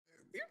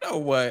know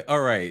what?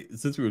 All right.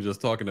 Since we were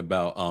just talking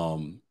about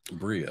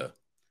Bria,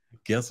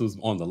 guess who's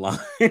on the line?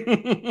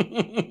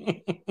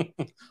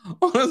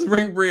 Let's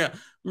bring Bria.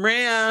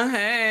 Bria,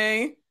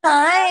 hey.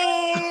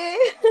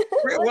 Hi.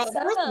 Bria, well, What's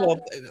first of up? all,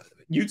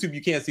 YouTube,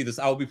 you can't see this.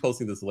 I'll be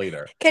posting this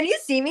later. Can you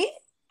see me?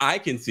 I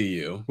can see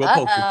you. We'll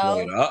post this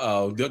later.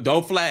 Uh-oh. Uh-oh.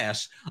 Don't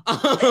flash.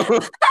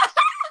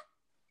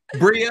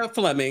 Bria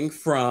Fleming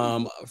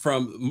from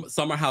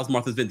Summer House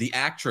Martha's Vineyard, the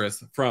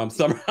actress from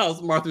Summer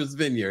House Martha's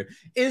Vineyard,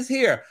 is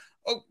here.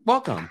 Oh,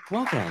 welcome,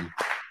 welcome.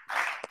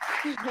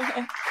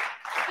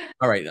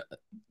 All right,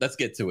 let's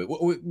get to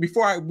it.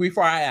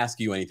 Before I ask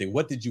you anything,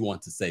 what did you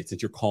want to say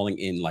since you're calling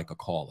in like a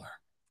caller?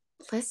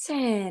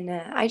 Listen,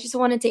 I just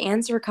wanted to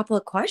answer a couple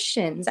of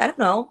questions. I don't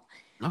know.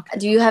 Okay.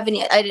 Do you have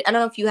any? I don't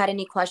know if you had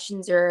any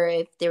questions or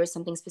if there was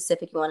something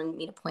specific you wanted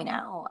me to point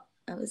out.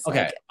 I was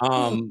Okay. like,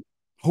 oh,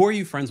 Who are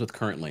you friends with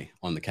currently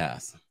on the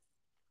cast?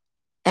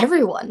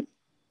 everyone.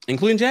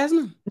 Including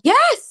Jasmine?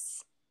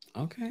 Yes.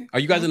 Okay. Are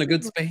you guys in a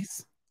good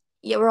space?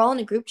 Yeah, we're all in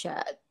a group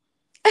chat.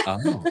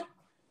 Oh.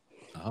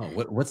 Oh,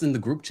 what's in the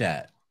group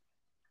chat?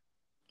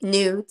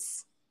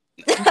 Nudes.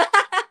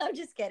 I'm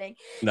just kidding.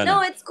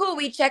 No, it's cool.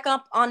 We check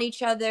up on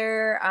each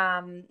other.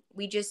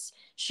 We just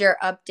share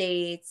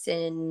updates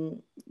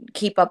and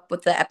keep up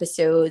with the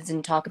episodes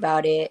and talk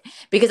about it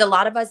because a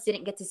lot of us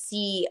didn't get to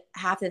see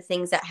half the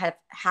things that have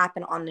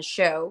happened on the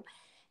show.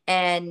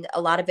 And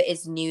a lot of it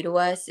is new to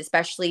us,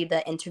 especially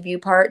the interview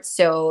part.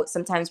 So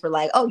sometimes we're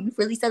like, oh, you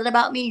really said it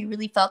about me? You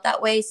really felt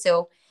that way?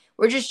 So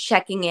we're just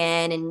checking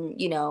in and,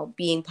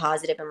 being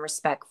positive and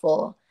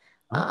respectful.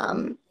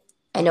 Okay.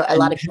 I know a And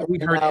lot of have people we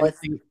heard know if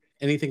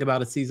anything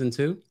about a season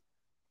 2?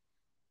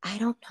 I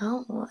don't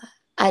know.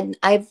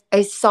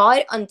 I saw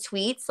it on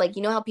tweets, like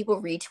how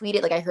people retweet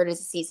it. Like I heard there's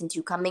a season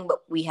 2 coming,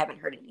 but we haven't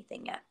heard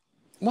anything yet.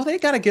 Well, they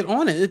got to get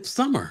on it. It's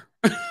summer.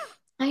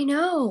 I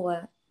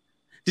know.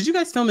 Did you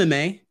guys film in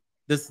May?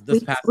 This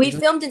past We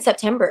season? filmed in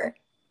September,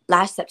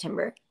 last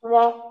September.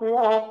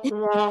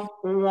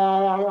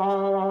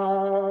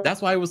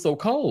 That's why it was so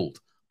cold.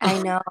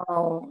 I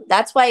know.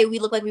 That's why we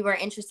looked like we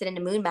weren't interested in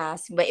the moon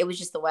mask, but it was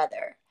just the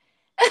weather.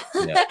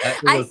 Yeah,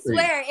 I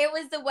swear it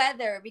was the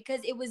weather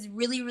because it was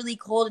really, really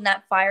cold and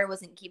that fire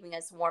wasn't keeping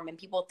us warm. And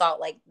people thought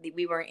like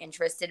we weren't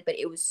interested, but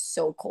it was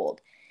so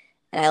cold.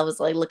 And I was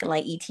like looking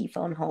like ET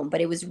phone home,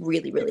 but it was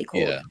really, really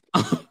cold. Yeah.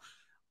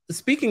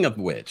 Speaking of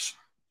which,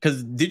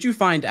 because did you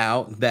find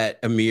out that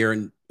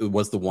Amir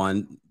was the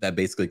one that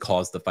basically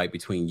caused the fight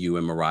between you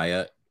and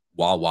Mariah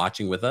while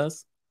watching with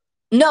us?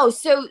 No,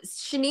 so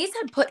Shanice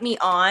had put me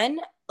on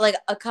like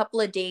a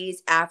couple of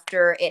days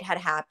after it had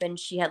happened.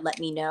 She had let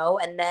me know.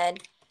 And then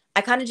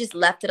I kind of just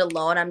left it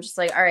alone. I'm just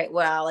like, all right,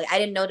 well, like I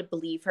didn't know to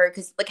believe her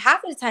because like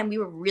half of the time we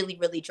were really,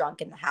 really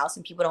drunk in the house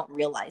and people don't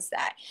realize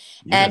that.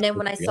 And then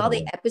when I saw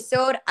the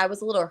episode, I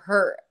was a little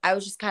hurt. I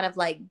was just kind of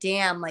like,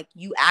 damn, like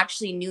you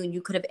actually knew and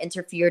you could have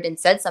interfered and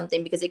said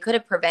something because it could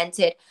have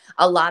prevented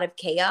a lot of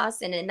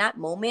chaos. And in that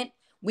moment,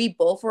 we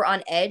both were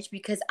on edge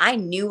because I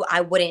knew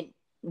I wouldn't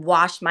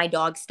wash my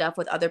dog stuff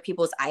with other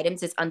people's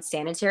items. It's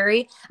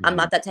unsanitary. I'm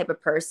not that type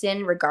of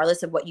person,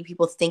 regardless of what you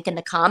people think in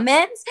the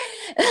comments.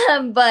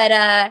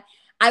 But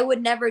I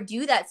would never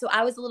do that. So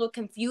I was a little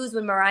confused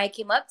when Mariah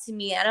came up to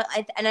me.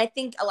 And I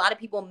think a lot of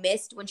people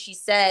missed when she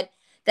said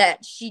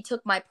that she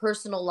took my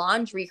personal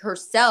laundry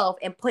herself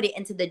and put it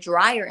into the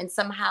dryer and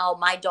somehow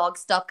my dog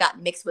stuff got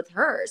mixed with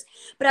hers.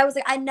 But I was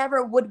like, I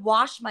never would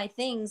wash my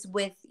things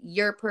with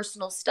your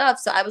personal stuff.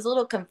 So I was a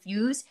little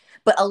confused,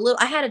 but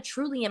I had a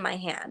Truly in my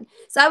hand.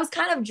 So I was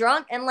kind of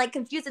drunk and like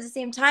confused at the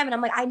same time. And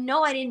I'm like, I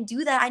know I didn't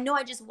do that. I know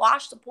I just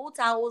washed the pool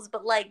towels,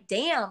 but like,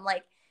 damn,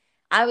 like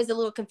I was a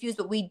little confused,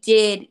 but we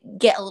did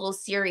get a little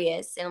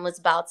serious and was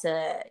about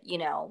to,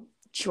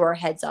 chew our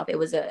heads off. It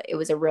was a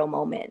real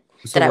moment.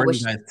 So where are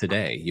you guys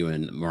today, you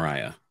and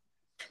Mariah?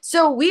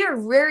 So we are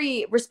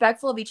very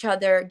respectful of each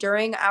other.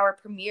 During our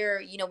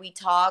premiere, we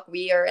talk.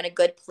 We are in a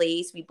good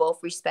place. We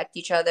both respect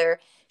each other.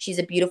 She's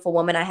a beautiful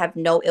woman. I have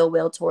no ill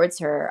will towards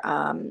her.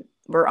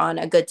 We're on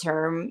a good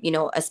term,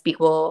 a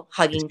speakable,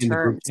 hugging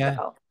term.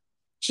 So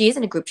she is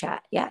in a group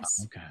chat.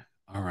 Yes. Okay.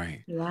 All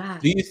right. Yeah.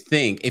 Do you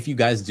think if you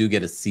guys do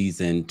get a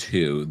season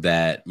 2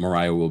 that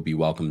Mariah will be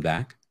welcomed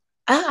back?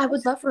 I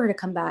would love for her to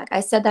come back.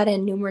 I said that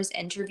in numerous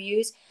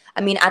interviews.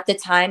 I mean, at the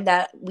time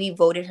that we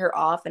voted her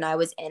off and I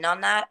was in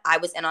on that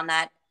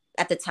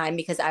at the time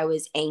because I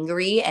was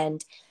angry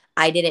and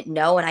I didn't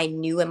know. And I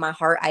knew in my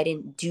heart I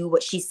didn't do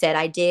what she said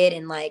I did.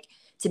 And like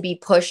to be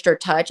pushed or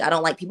touched, I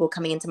don't like people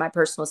coming into my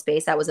personal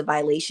space. That was a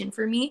violation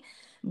for me.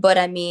 But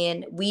I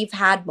mean, we've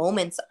had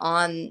moments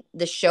on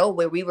the show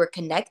where we were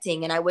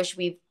connecting and I wish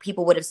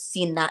people would have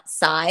seen that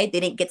side.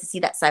 They didn't get to see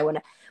that side when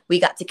we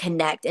got to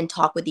connect and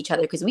talk with each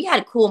other because we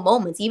had cool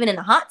moments. Even in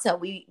the hot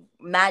tub, we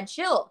mad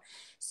chill.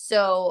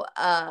 So,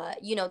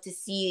 to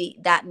see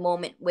that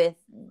moment with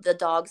the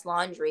dog's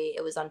laundry,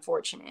 it was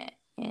unfortunate.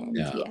 And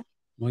yeah.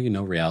 Well,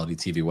 reality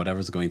TV,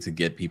 whatever's going to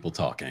get people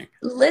talking.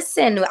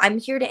 Listen, I'm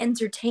here to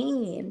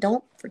entertain.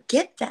 Don't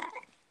forget that.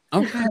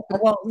 Okay.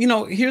 Well,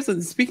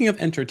 speaking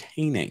of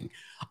entertaining,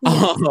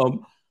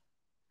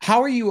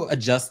 How are you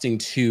adjusting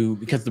to,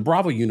 because the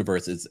Bravo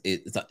universe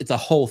it's a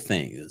whole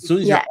thing. As soon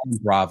as you're Yes. on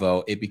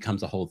Bravo, it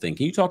becomes a whole thing.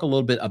 Can you talk a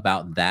little bit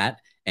about that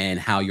and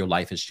how your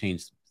life has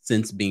changed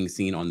since being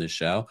seen on this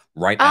show,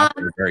 right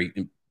after a very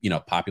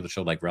popular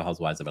show like Real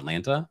Housewives of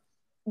Atlanta?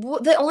 Well,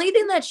 the only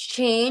thing that's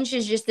changed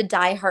is just the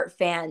diehard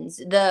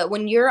fans.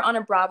 When you're on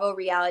a Bravo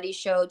reality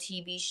show,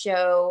 TV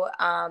show,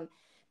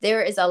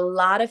 there is a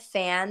lot of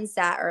fans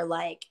that are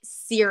like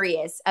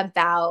serious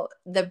about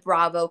the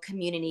Bravo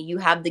community. You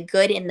have the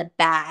good and the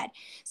bad.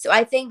 So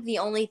I think the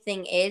only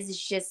thing is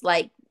just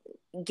like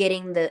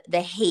getting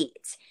the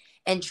hate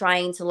and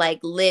trying to like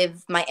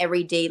live my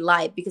everyday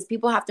life, because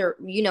people have to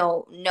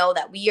know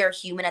that we are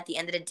human at the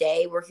end of the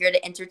day. We're here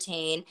to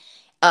entertain.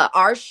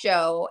 Our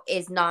show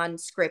is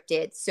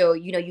non-scripted, so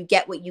you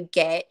get what you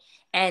get,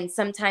 and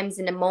sometimes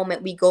in a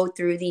moment we go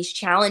through these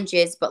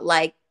challenges, but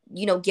like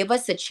give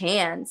us a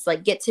chance,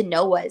 like get to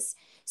know us.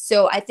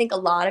 So I think a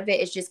lot of it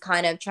is just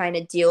kind of trying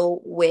to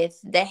deal with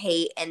the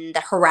hate and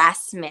the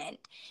harassment,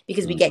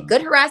 because we get Mhm.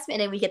 good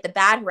harassment and we get the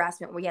bad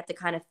harassment where you have to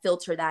kind of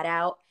filter that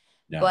out.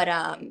 Yeah. But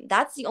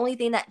that's the only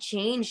thing that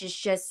changed, is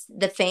just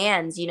the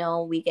fans.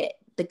 We get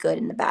the good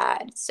and the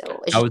bad.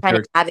 So it's How just was trying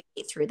your to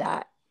navigate through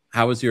that.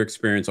 How was your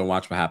experience on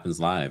Watch What Happens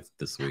Live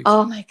this week?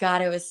 Oh my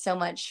God, it was so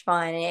much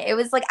fun. It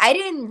was like, I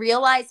didn't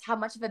realize how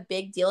much of a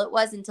big deal it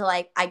was until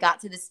like I got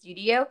to the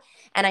studio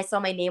and I saw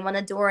my name on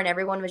the door and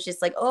everyone was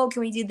just like, oh, can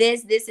we do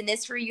this, this, and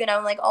this for you? And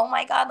I'm like, oh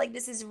my God, like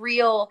this is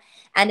real.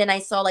 And then I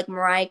saw like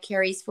Mariah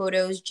Carey's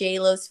photos,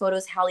 J-Lo's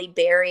photos, Halle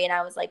Berry, and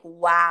I was like,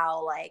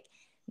 wow, like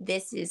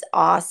this is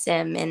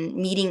awesome. And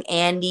meeting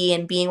Andy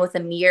and being with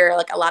Amir,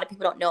 like a lot of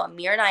people don't know,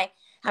 Amir and I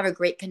have a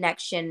great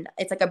connection.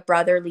 It's like a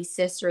brotherly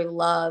sisterly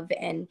love,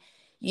 and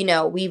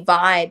we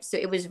vibe. So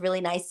it was really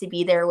nice to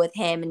be there with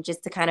him and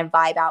just to kind of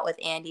vibe out with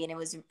Andy. And it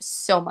was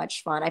so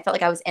much fun. I felt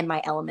like I was in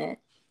my element.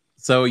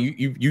 So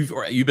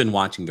you've been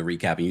watching the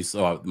recap and you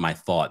saw my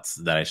thoughts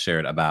that I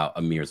shared about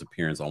Amir's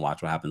appearance on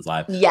Watch What Happens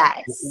Live.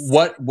 Yes.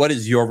 What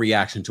is your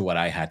reaction to what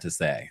I had to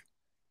say?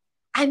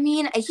 I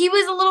mean, he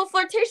was a little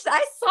flirtatious.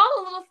 I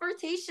saw a little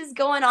flirtatious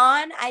going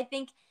on. I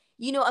think,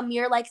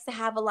 Amir likes to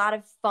have a lot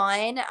of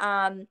fun.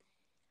 I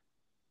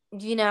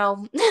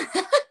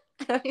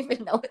don't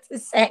even know what to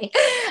say.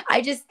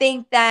 I just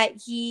think that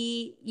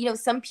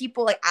some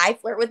people, like I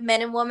flirt with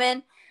men and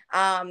women.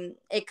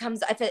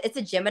 It's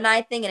a Gemini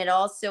thing, and it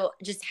also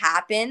just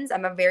happens.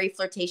 I'm a very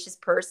flirtatious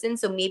person,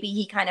 so maybe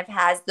he kind of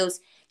has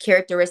those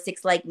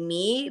characteristics like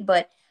me,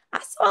 but I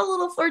saw a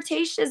little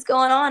flirtatious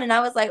going on, and I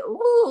was like,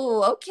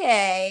 ooh,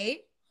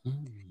 okay. What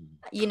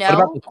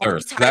about the Every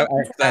thirst? 'Cause time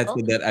I said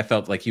that I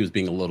felt like he was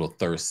being a little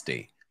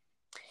thirsty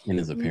in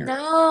his appearance.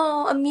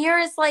 No, Amir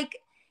is like,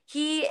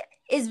 he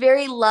is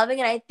very loving,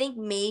 and I think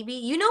maybe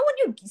when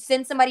you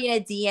send somebody in a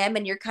DM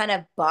and you're kind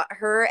of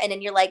butthurt, and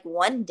then you're like,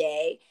 one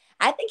day,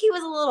 I think he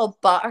was a little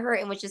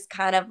butthurt and was just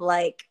kind of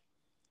like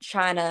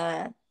trying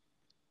to,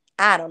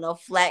 I don't know,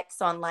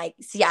 flex on like,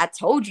 see, I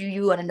told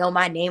you want to know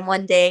my name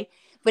one day,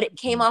 but it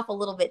came off a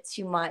little bit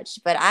too much.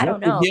 But I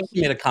don't know.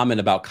 He made a comment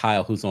about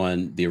Kyle, who's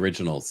on the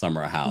original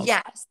Summer House.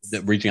 Yes.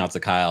 Reaching out to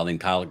Kyle, and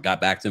Kyle got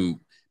back to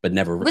him, but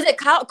never. Was it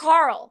Carl?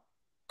 Carl?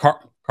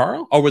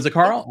 Oh, was it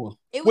Carl?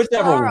 It was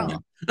Whichever Carl.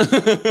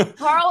 one.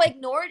 Carl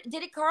ignored.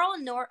 Did it Carl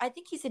ignore? I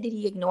think he said, did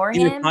he ignore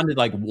He him? responded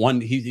like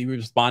one. He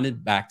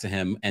responded back to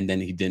him, and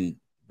then he didn't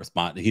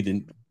respond. He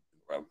didn't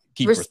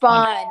keep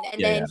respond,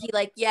 and yeah,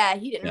 then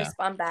he didn't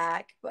respond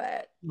back.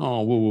 But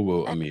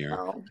whoa, Amir.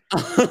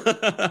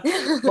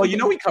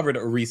 Well, we covered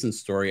a recent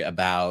story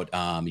about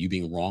you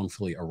being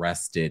wrongfully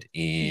arrested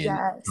in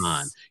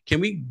Cannes. Can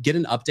we get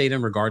an update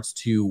in regards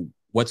to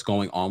what's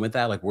going on with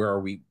that? Like, where are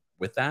we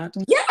with that?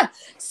 Yeah.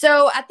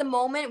 So at the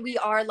moment, we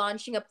are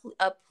launching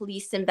a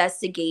police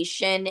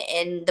investigation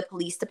in the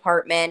police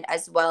department,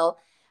 as well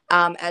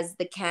as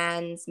the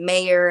Cannes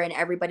mayor and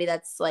everybody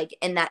that's like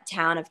in that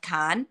town of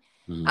Cannes.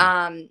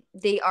 Mm-hmm.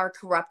 They are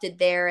corrupted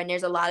there, and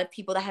there's a lot of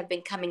people that have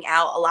been coming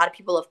out. A lot of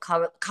people of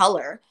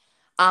color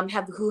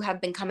who have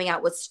been coming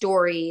out with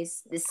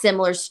stories, the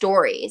similar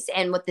stories,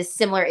 and with the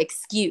similar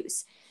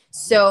excuse.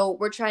 So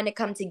we're trying to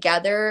come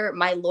together.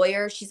 My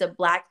lawyer, she's a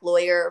Black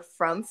lawyer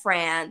from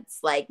France,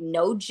 like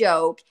no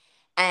joke.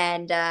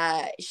 And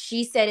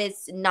she said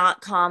it's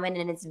not common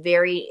and it's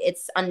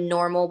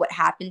unnormal what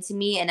happened to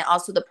me. And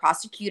also the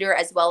prosecutor,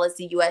 as well as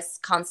the U.S.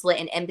 consulate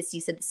and embassy,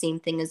 said the same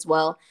thing as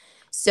well.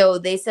 So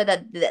they said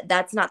that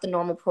that's not the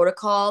normal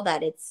protocol,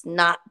 that it's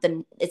not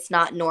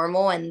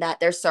normal, and that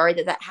they're sorry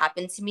that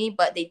happened to me,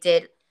 but they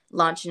did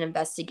launch an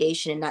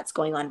investigation, and that's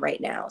going on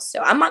right now.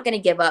 So I'm not going to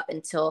give up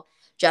until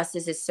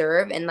justice is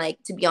served. And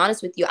like, to be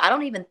honest with you, I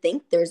don't even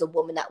think there's a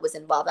woman that was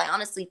involved. I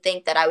honestly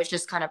think that I was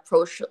just kind of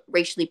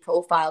racially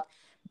profiled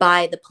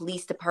by the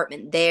police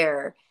department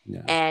there.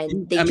 Yeah.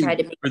 And they tried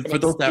to make for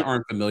those that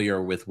aren't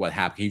familiar with what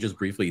happened, can you just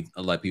briefly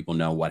let people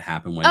know what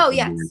happened when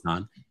you were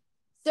on?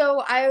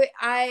 So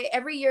I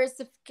every year is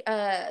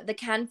the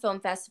Cannes Film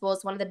Festival.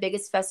 It's one of the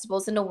biggest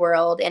festivals in the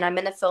world, and I'm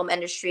in the film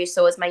industry.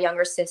 So is my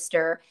younger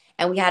sister,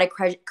 and we had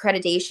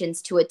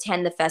accreditations to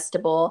attend the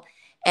festival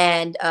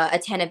and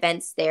attend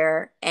events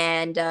there.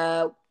 And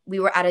we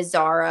were at a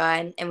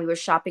Zara and we were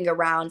shopping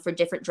around for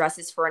different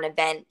dresses for an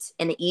event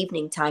in the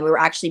evening time. We were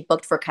actually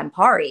booked for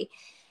Kempire,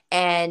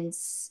 and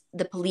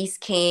the police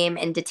came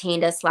and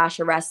detained us /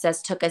 arrested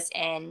us, took us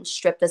in,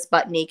 stripped us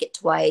butt naked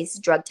twice,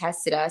 drug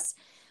tested us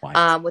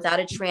without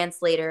a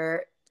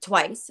translator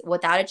twice.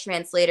 Without a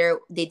translator,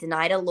 they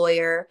denied a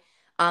lawyer.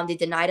 They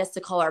denied us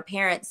to call our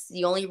parents.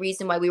 The only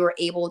reason why we were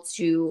able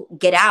to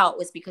get out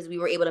was because we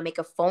were able to make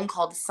a phone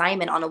call to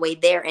Simon on the way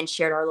there and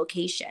shared our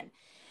location.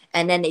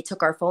 And then they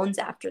took our phones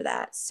after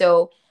that.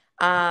 So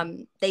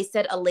they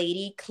said a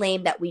lady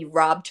claimed that we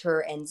robbed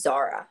her in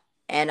Zara.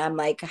 And I'm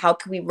like, how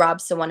can we rob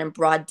someone in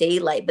broad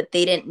daylight? But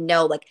they didn't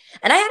know. Like,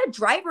 and I had a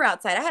driver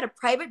outside. I had a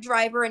private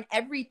driver and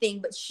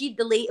everything. But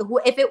the lady,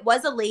 if it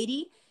was a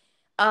lady,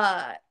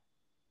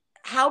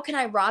 how can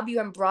I rob you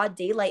in broad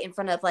daylight in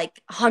front of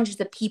like hundreds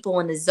of people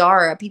in the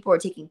Zara? People are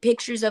taking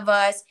pictures of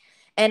us.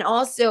 And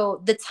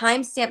also the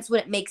timestamps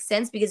wouldn't make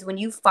sense because when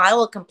you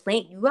file a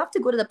complaint, you have to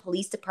go to the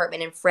police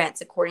department in France,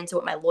 according to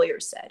what my lawyer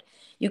said.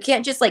 You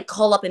can't just like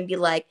call up and be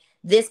like,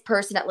 this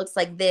person that looks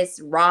like this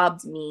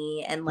robbed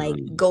me and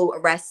like go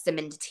arrest them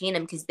and detain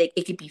them because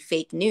it could be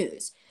fake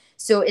news.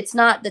 So it's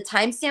not, the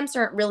timestamps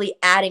aren't really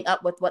adding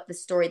up with what the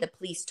story the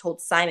police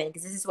told Simon,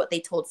 because this is what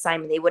they told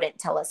Simon. They wouldn't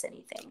tell us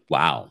anything.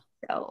 Wow.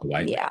 So,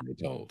 yeah.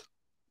 Told.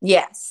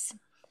 Yes.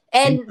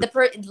 And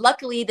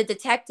luckily, the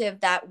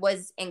detective that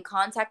was in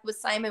contact with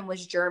Simon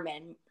was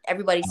German.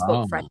 Everybody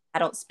spoke French. I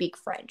don't speak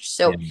French.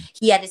 So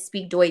he had to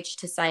speak Deutsch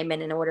to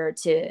Simon in order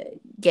to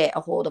get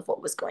a hold of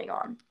what was going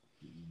on.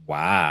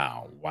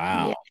 Wow.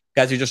 Yeah.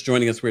 Guys, you're just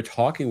joining us. We're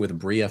talking with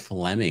Bria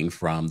Fleming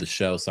from the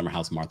show Summer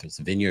House Martha's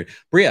Vineyard.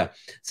 Bria,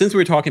 since we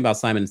were talking about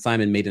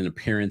Simon made an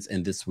appearance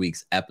in this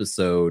week's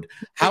episode.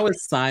 How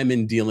is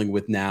Simon dealing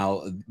with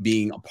now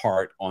being a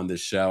part on the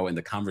show and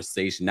the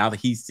conversation, now that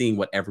he's seeing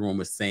what everyone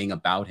was saying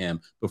about him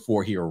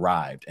before he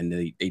arrived, and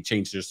they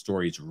changed their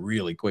stories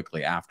really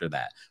quickly after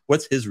that?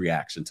 What's his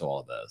reaction to all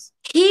of this?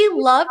 He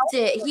loved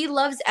it. He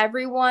loves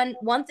everyone.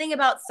 One thing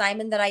about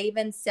Simon that I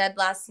even said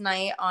last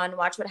night on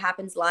Watch What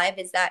Happens Live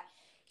is that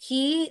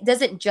he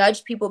doesn't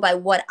judge people by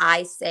what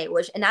I say,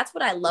 and that's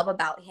what I love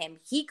about him.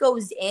 He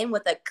goes in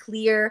with a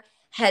clear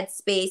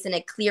headspace and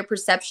a clear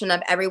perception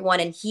of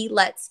everyone, and he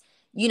lets,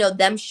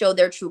 them show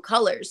their true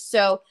colors.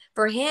 So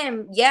for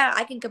him, yeah,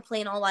 I can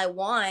complain all I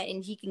want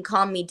and he can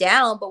calm me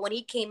down. But when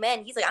he came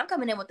in, he's like, I'm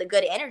coming in with a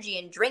good energy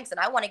and drinks,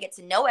 and I want to get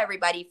to know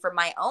everybody for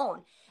my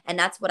own. And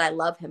that's what I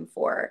love him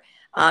for.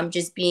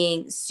 Just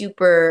being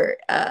super,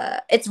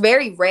 it's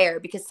very rare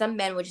because some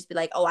men would just be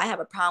like, oh, I have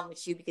a problem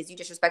with you because you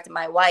disrespected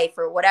my wife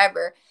or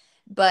whatever.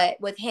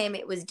 But with him,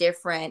 it was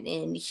different.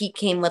 And he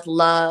came with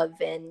love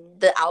and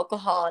the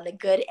alcohol and the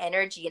good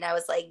energy. And I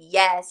was like,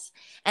 yes.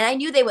 And I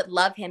knew they would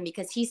love him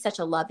because he's such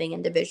a loving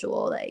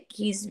individual. Like,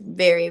 he's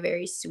very,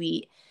 very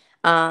sweet.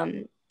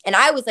 And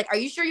I was like, are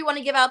you sure you want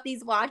to give out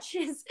these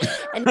watches?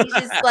 And he's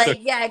just like,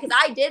 yeah, because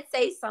I did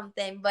say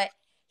something, but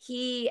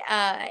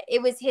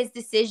it was his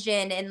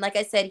decision. And like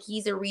I said,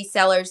 he's a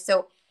reseller.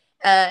 So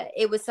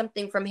it was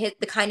something from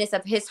the kindness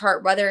of his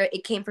heart, whether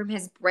it came from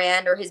his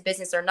brand or his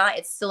business or not.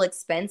 It's still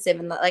expensive.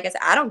 And like I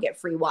said, I don't get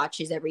free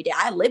watches every day.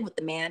 I live with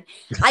the man.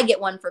 I get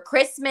one for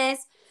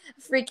Christmas,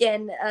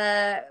 freaking,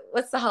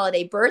 what's the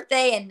holiday?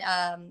 Birthday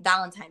and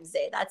Valentine's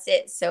Day. That's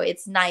it. So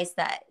it's nice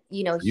that,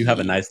 you have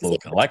a nice little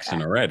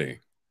collection already.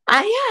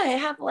 I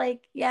have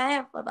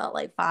about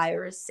like 5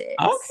 or 6.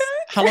 Okay.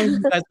 How long have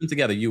you guys been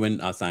together, you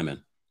and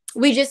Simon?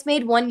 We just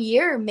made 1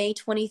 year, May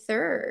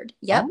 23rd.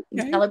 Yep. Okay.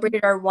 We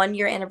celebrated our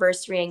 1-year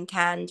anniversary in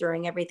Cannes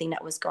during everything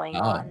that was going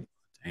on.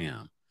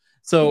 Damn.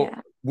 So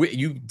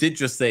you did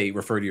just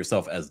refer to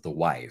yourself as the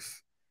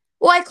wife.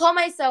 Well, I call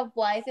myself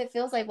wife. It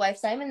feels like wife.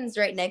 Simon's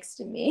right next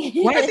to me.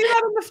 Why is he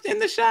not in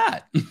the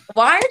shot?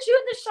 Why aren't you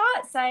in the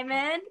shot,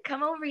 Simon?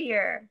 Come over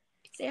here.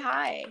 Say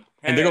hi.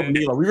 And there goes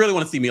Milo. We really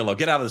want to see Milo.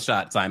 Get out of the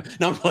shot, Simon.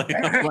 No, I'm playing.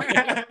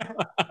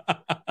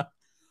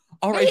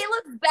 All right. He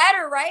looks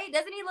better, right?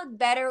 Doesn't he look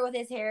better with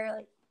his hair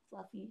like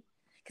fluffy?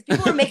 Because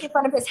people were making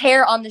fun of his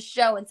hair on the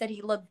show and said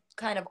he looked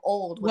kind of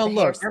old. Well,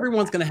 look,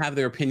 everyone's going to have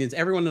their opinions.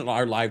 Everyone in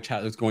our live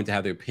chat is going to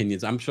have their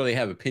opinions. I'm sure they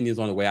have opinions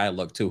on the way I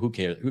look too. Who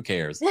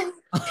cares?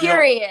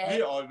 Period.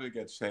 He always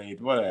gets shade.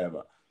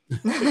 Whatever.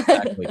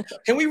 Exactly.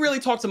 Can we really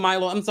talk to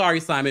Milo? I'm sorry,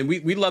 Simon.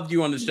 We loved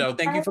you on the show.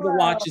 Thank you for the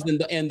watches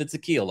and the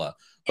tequila.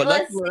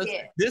 But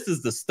this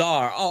is the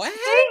star. Oh, hey,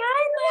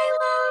 hi,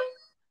 Milo.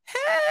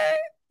 Hey.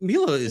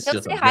 Milo is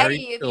just a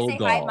very chill dog. If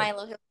you say hi,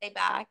 Milo, he'll say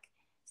back.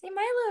 Say,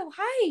 Milo,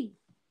 hi.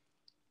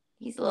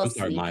 He's a little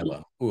sorry,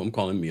 Milo. Oh, I'm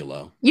calling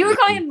Milo. You were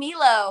calling him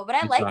Milo, but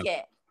I like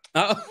it.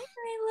 Oh. Hi,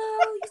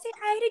 Milo. You say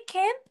hi to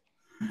Kemp.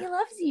 He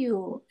loves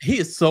you. He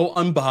is so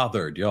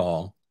unbothered,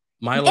 y'all.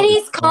 Milo, and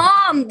he's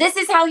calm. This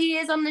is how he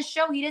is on the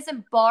show. He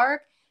doesn't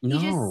bark. No.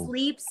 He just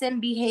sleeps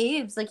and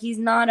behaves like he's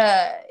not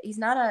a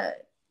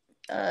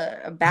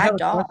bad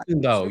dog.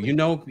 Question, though,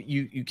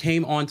 you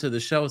came onto the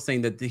show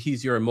saying that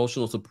he's your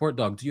emotional support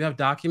dog. Do you have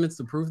documents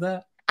to prove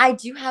that? I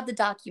do have the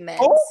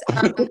documents.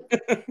 Oh.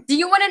 Do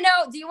you want to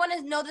know? Do you want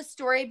to know the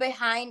story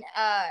behind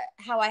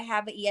how I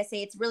have an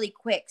ESA? It's really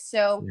quick.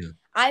 So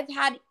I've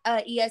had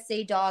an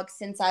ESA dog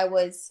since I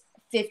was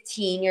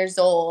 15 years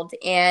old,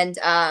 and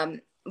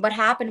what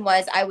happened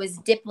was I was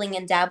dipping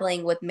and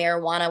dabbling with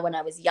marijuana when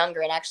I was younger,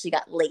 and actually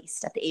got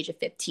laced at the age of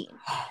 15.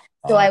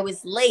 So I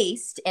was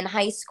laced in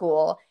high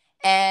school,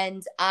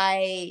 and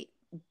I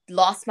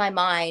lost my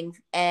mind,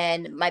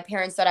 and my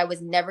parents thought I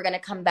was never going to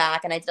come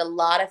back, and I did a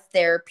lot of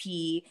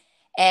therapy,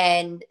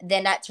 and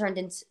then that turned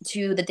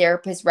into the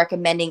therapist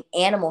recommending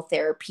animal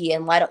therapy,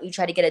 and why don't you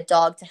try to get a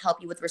dog to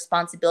help you with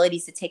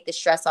responsibilities to take the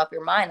stress off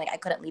your mind. Like, I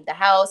couldn't leave the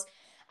house.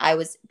 I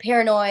was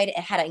paranoid. I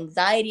had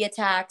anxiety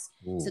attacks.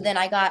 So then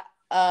I got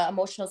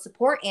emotional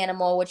support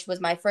animal, which was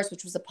my first,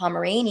 which was a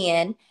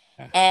Pomeranian,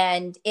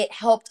 and it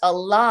helped a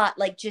lot,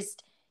 like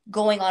just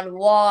going on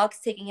walks,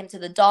 taking him to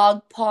the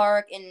dog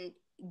park. And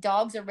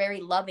dogs are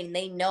very loving.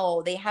 They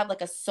know, they have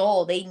like a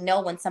soul. They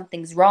know when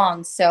something's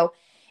wrong. So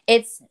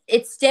it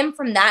stemmed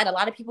from that. A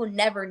lot of people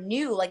never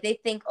knew. Like, they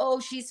think, oh,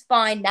 she's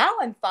fine. Now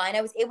I'm fine.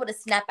 I was able to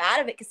snap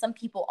out of it, because some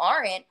people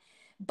aren't.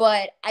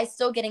 But I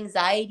still get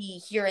anxiety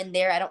here and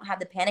there. I don't have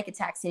the panic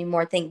attacks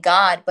anymore, thank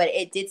God. But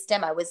it did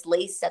stem. I was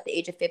laced at the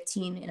age of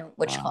 15,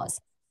 which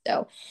caused.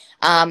 So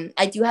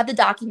I do have the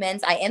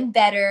documents. I am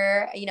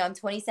better. I'm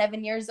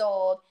 27 years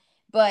old.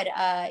 But,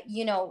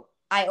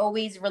 I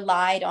always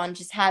relied on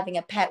just having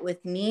a pet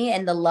with me,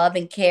 and the love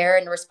and care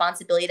and the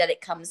responsibility that it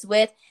comes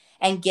with,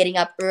 and getting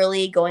up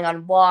early, going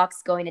on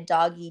walks, going to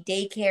doggy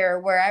daycare,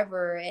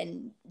 wherever,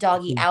 and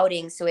doggy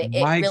outings. So it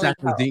Why really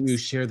exactly helps. didn't you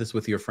share this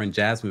with your friend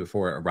Jasmine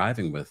before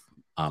arriving with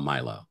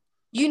Milo?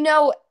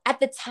 At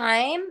the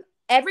time,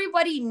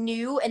 everybody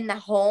knew in the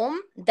home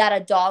that a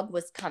dog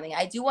was coming.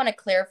 I do want to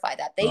clarify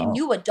that. They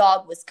knew a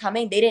dog was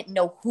coming. They didn't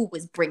know who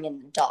was bringing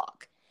the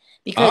dog.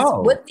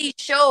 Because with these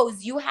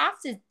shows, you have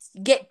to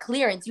get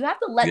clearance. You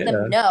have to let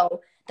them know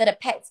that a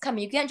pet's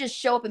coming. You can't just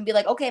show up and be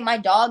like, okay, my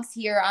dog's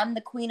here. I'm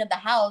the queen of the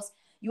house.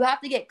 You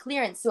have to get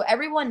clearance. So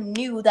everyone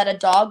knew that a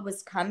dog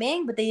was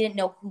coming, but they didn't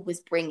know who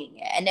was bringing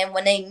it. And then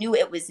when they knew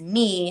it was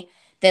me,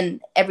 then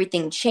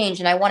everything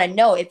changed. And I want to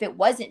know, if it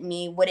wasn't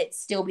me, would it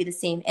still be the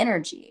same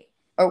energy,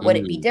 or would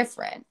it be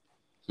different?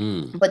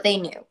 But they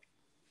knew.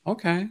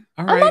 Okay.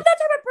 All right. I'm not that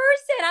type of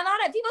person. I'm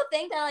not. People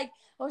think that, like,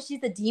 oh, she's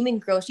the demon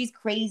girl. She's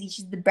crazy.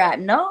 She's the brat.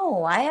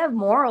 No, I have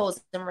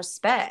morals and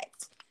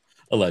respect.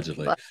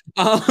 Allegedly.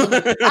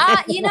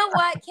 But, you know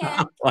what, Ken?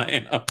 I'm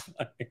playing.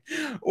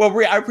 Well,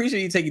 Bria, I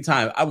appreciate you taking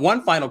time.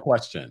 One final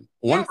question.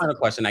 Final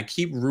question. I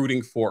keep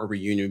rooting for a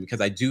reunion,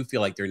 because I do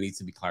feel like there needs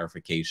to be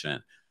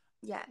clarification.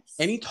 Yes.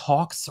 Any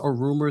talks or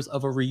rumors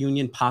of a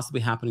reunion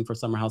possibly happening for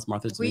Summer House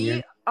Martha's Vineyard?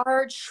 We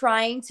are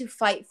trying to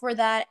fight for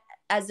that.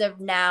 As of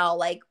now,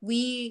 like,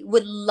 we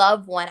would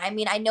love one. I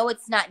mean, I know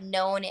it's not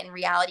known in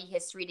reality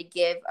history to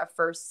give a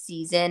first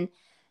season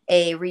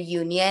a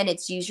reunion.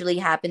 It's usually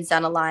happens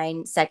down the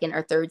line, second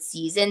or third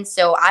season.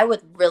 So I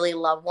would really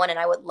love one, and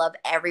I would love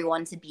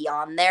everyone to be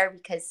on there,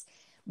 because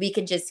we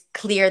could just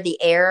clear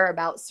the air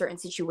about certain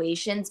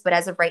situations. But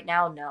as of right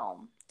now,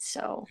 no.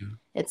 So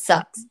it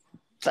sucks.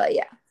 But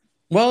yeah.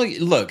 Well,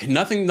 look,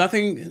 nothing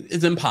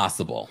is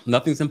impossible.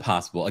 Nothing's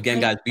impossible.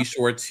 Again, guys, be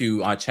sure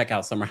to check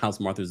out Summer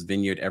House Martha's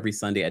Vineyard every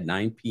Sunday at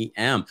 9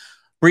 p.m.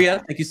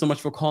 Bria, thank you so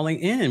much for calling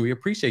in. We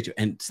appreciate you.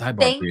 And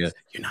sidebar, Bria,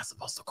 you're not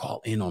supposed to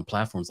call in on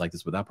platforms like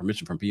this without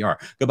permission from PR.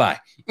 Goodbye.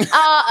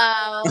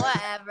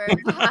 Whatever.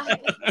 Bye.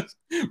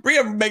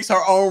 Bria makes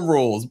her own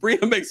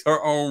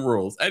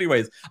rules.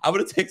 Anyways, I'm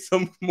going to take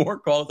some more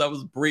calls. That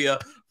was Bria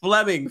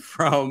Fleming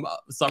from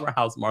Summer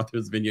House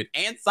Martha's Vineyard.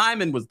 And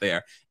Simon was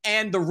there.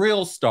 And the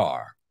real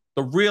star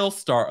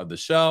of the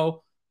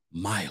show,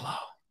 Milo.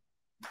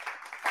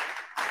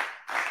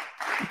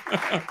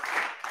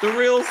 The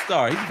real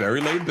star. He's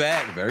very laid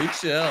back, very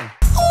chill. Ooh,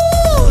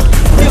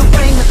 you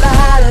bring the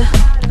lighter,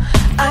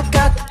 I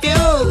got the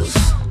fuse.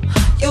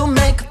 You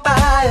make a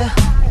fire,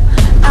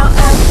 I'll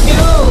ask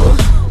you.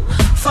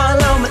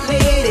 Follow me,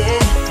 lead it.